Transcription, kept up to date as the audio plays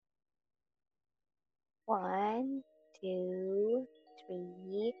One, two,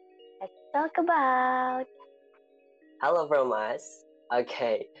 three. Let's talk about. Hello from us.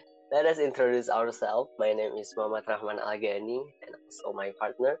 Okay, let us introduce ourselves. My name is Muhammad Rahman Al-Ghani and also my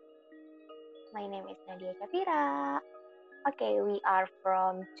partner. My name is Nadya Shafira. Okay, we are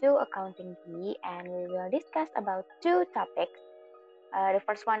from two accounting B and we will discuss about two topics. The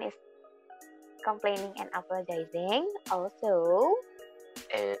first one is complaining and apologizing. Also,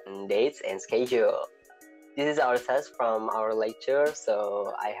 And dates and schedule. This is our test from our lecture,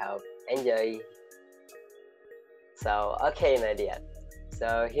 so I hope enjoy. So, okay, Nadia.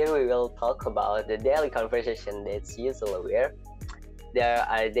 So here we will talk about the daily conversation dates usually wear. There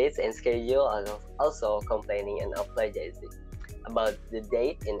are dates and schedule, and also complaining and apologizing. About the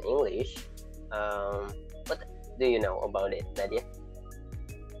date in English, what do you know about it, Nadia?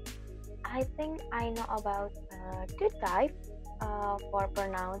 I think I know about two types for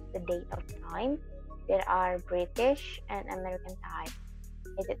pronounce the date of time. There are British and American type.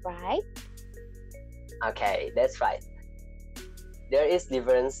 Is it right? Okay, that's right. There is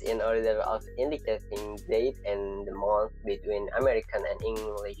difference in order of indicating date and the month between American and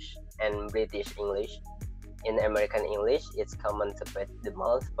English and British English. In American English, it's common to put the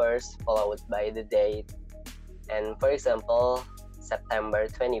month first, followed by the date. And for example, September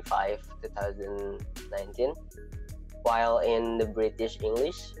 25, 2019. While in the British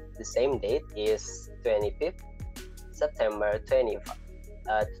English, the same date is 25th September 25,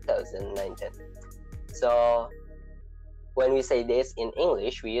 2019. So when we say dates in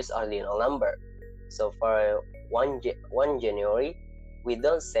English, we use ordinal number. So for 1 January, we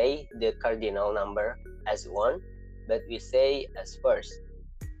don't say the cardinal number as 1, but we say as first.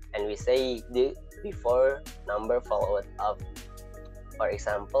 And we say the before number followed up. For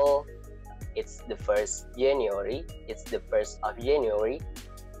example, it's the 1st January, it's the 1st of January.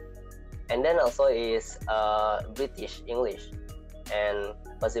 And then also is British English. And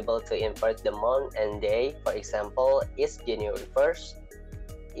possible to invert the month and day. For example, it's January 1st.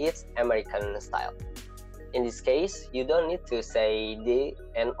 It's American style. In this case, you don't need to say the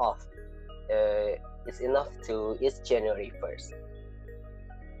and of. It's enough to it's January 1st.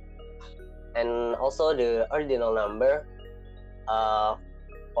 And also the ordinal number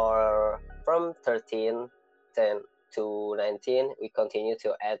for from 13, 10 to 19, we continue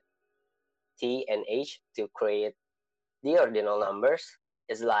to add T and H to create the ordinal numbers.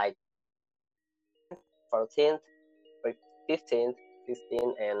 Is like 14th, 15th,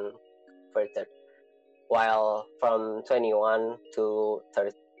 15, and further. While from 21 to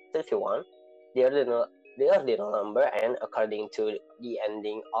 31, the ordinal number and according to the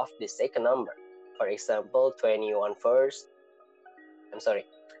ending of the second number. For example, 21st,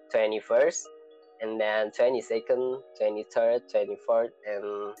 and then 22nd, 23rd, 24th,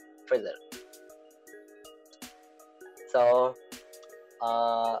 and further. So,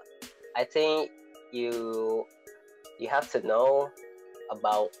 I think you have to know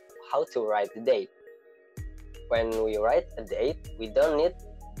about how to write the date. When we write a date, we don't need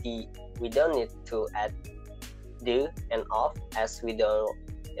to add the and of as we do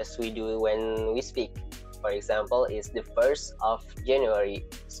when we speak. For example, it's the 1st of January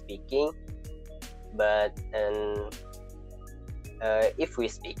speaking, but if we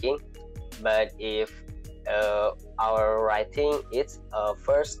speaking, but if our writing it's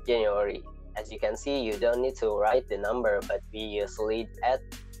 1st January. As you can see, you don't need to write the number, but we usually add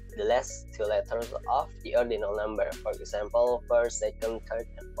the last two letters of the ordinal number. For example, 1st, 2nd, 3rd,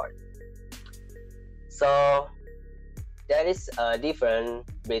 and 4th. So there is a different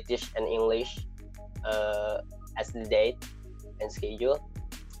British and English as the date and schedule.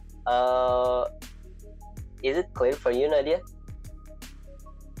 Is it clear for you, Nadia?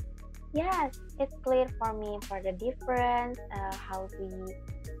 Yes, it's clear for me for the difference, how we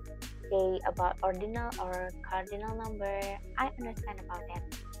say about ordinal or cardinal number. I understand about that.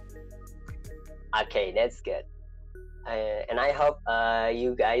 Okay, that's good. And I hope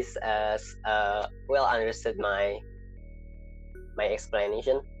you guys well understood my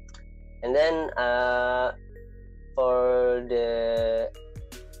explanation. And then for the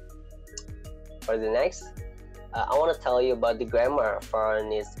next, I want to tell you about the grammar for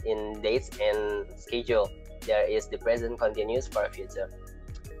this in dates and schedule. There is the present continuous for future.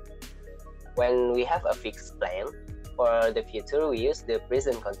 When we have a fixed plan for the future, we use the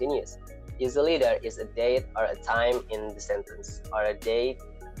present continuous. Usually there is a date or a time in the sentence, or a date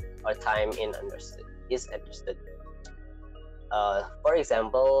or time is understood. For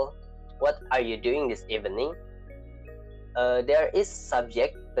example, what are you doing this evening? There is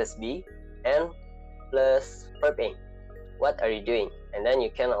subject plus be and plus verb in. What are you doing? And then you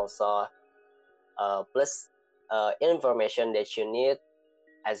can also plus information that you need,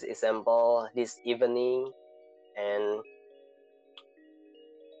 as example this evening, and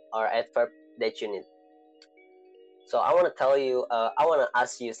or adverb that you need. So I want to tell you, I want to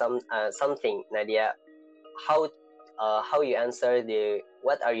ask you something, Nadia. How you answer the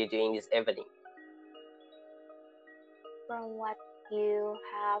what are you doing this evening? From what you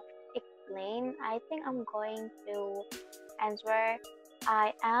have explained, I think I'm going to answer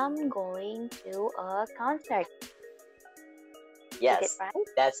I am going to a concert. Is it Yes, right?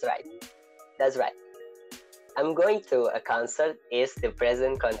 that's right. That's right. I'm going to a concert is the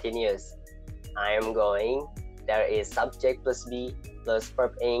present continuous. I am going. There is subject plus be plus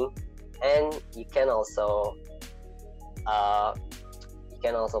verb ing, and uh, you can also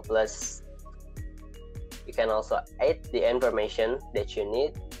plus you can also add the information that you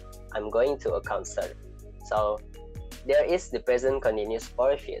need. I'm going to a concert. So there is the present continuous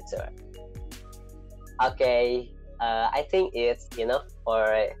for future. Okay, I think it's enough for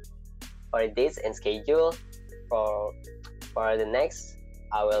dates and schedule. For for the next,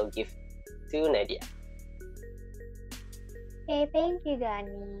 I will give to Nadia. Okay, thank you,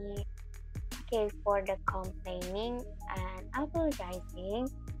 Gani. Okay, for the complaining and apologizing.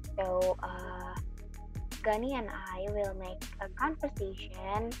 So, Gani and I will make a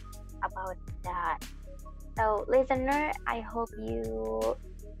conversation about that. So, listener, I hope you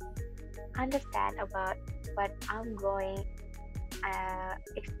understand about what I'm going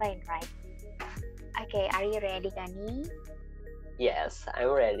explain, right? Okay, are you ready, Gani? Yes,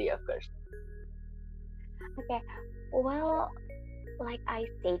 I'm ready, of course. Okay, well, like I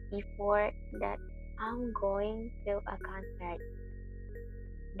said before, that I'm going to a concert.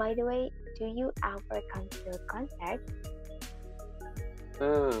 By the way, do you ever come to a concert?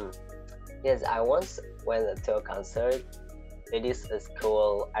 Hmm. Yes, I once went to a concert. It is a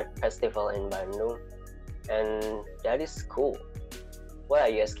school art festival in Bandung, and that is cool. Why are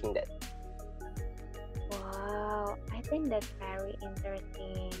you asking that? Wow, I think that's very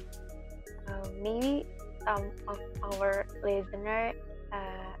interesting. Maybe some of our listener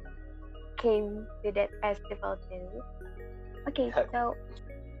uh, came to that festival too. Okay, so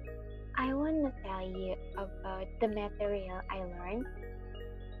I want to tell you about the material I learned.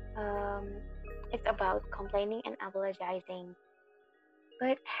 Um, it's about complaining and apologizing.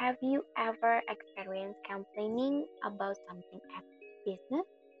 But have you ever experienced complaining about something at business?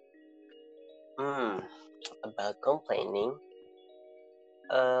 Hmm. About complaining.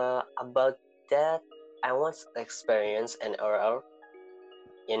 About that, I once experienced an error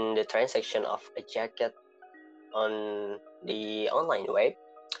in the transaction of a jacket on the online web.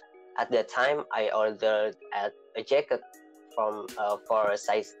 At that time, I ordered a jacket for a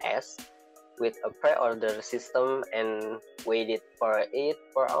size S with a pre-order system and waited for it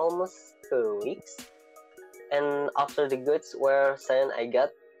for almost 2 weeks. And after the goods were sent, I got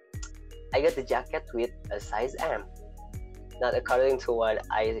the jacket with a size M, not according to what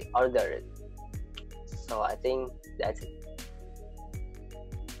I ordered. So I think that's it.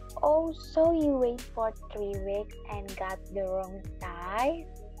 Oh, so you wait for 3 weeks and got the wrong size?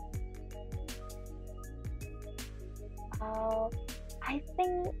 Oh, I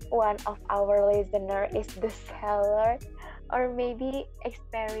think one of our listener is the seller, or maybe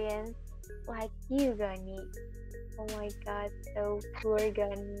experience like you, Gani. Oh my God, so poor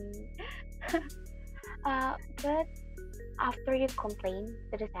Gani. But after you complain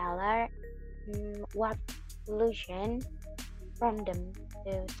to the seller, what solution from them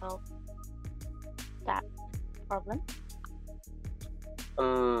to solve that problem?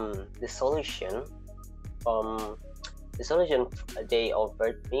 The solution um the solution they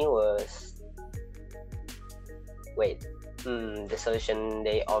offered me was wait. The solution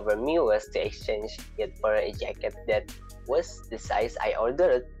they offered me was to exchange it for a jacket that was the size I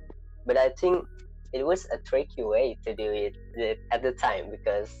ordered. But I think it was a tricky way to do it at the time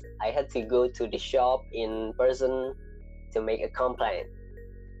because I had to go to the shop in person to make a complaint.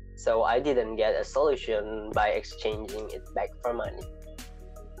 So I didn't get a solution by exchanging it back for money.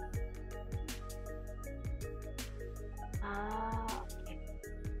 Okay.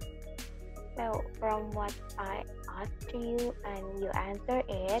 So from what I asked to you and you answer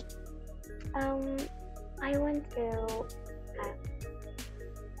it, um, I want to uh,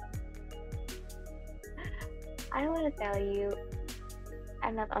 I want to tell you,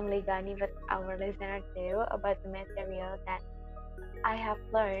 and not only Gani but our listener too, about the material that I have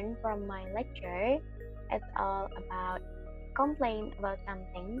learned from my lecture. It's all about complain about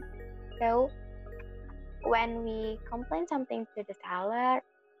something. So when we complain something to the seller,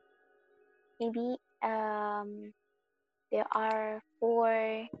 maybe there are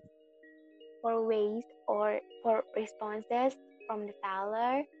four for ways or for responses from the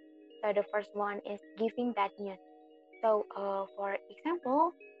seller. So the first one is giving bad news. So, for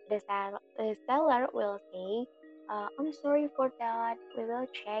example, the seller will say, "I'm sorry for that. We will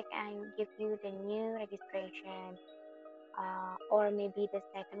check and give you the new registration." Or maybe the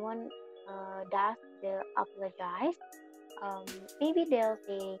second one does the apologize. Maybe they'll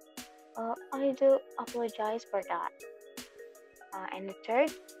say, "I do apologize for that." And the third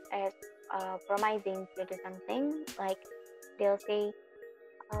is promising to do something, like they'll say,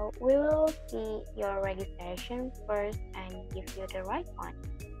 "We will see your registration first and give you the right one."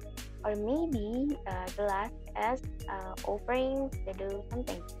 Or maybe the last is offering to do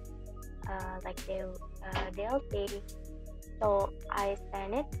something, like they'll say, "So I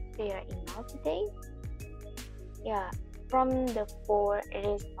send it to your email today." Yeah, from the four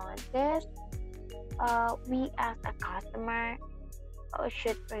responses, we as a customer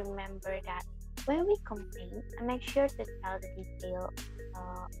should remember that when we complain, make sure to tell the detail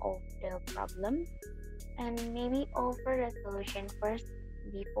of the problem and maybe offer a solution first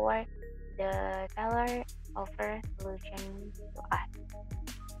before the seller offer solution to us.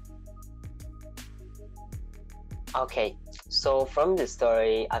 Okay, so from the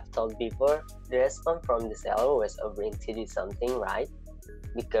story I've told before, the response from the seller was offering to do something right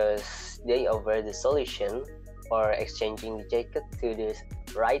because they offered the solution for exchanging the jacket to the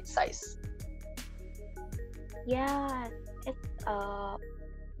right size. Yes, it's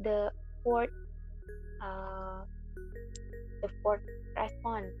the fourth uh the fourth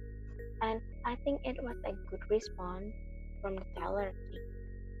response, and I think it was a good response from the seller too.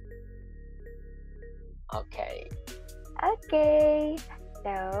 Okay, Okay,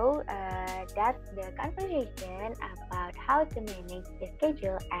 so that's the conversation about how to manage the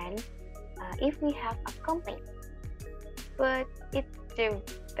schedule and if we have a complaint. But it's too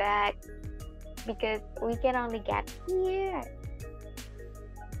bad because we can only get here.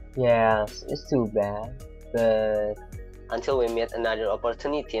 yes, it's too bad, but until we meet another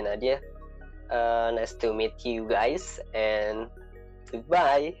opportunity, Nadia, nice to meet you guys, and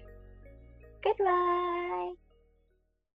goodbye. Goodbye.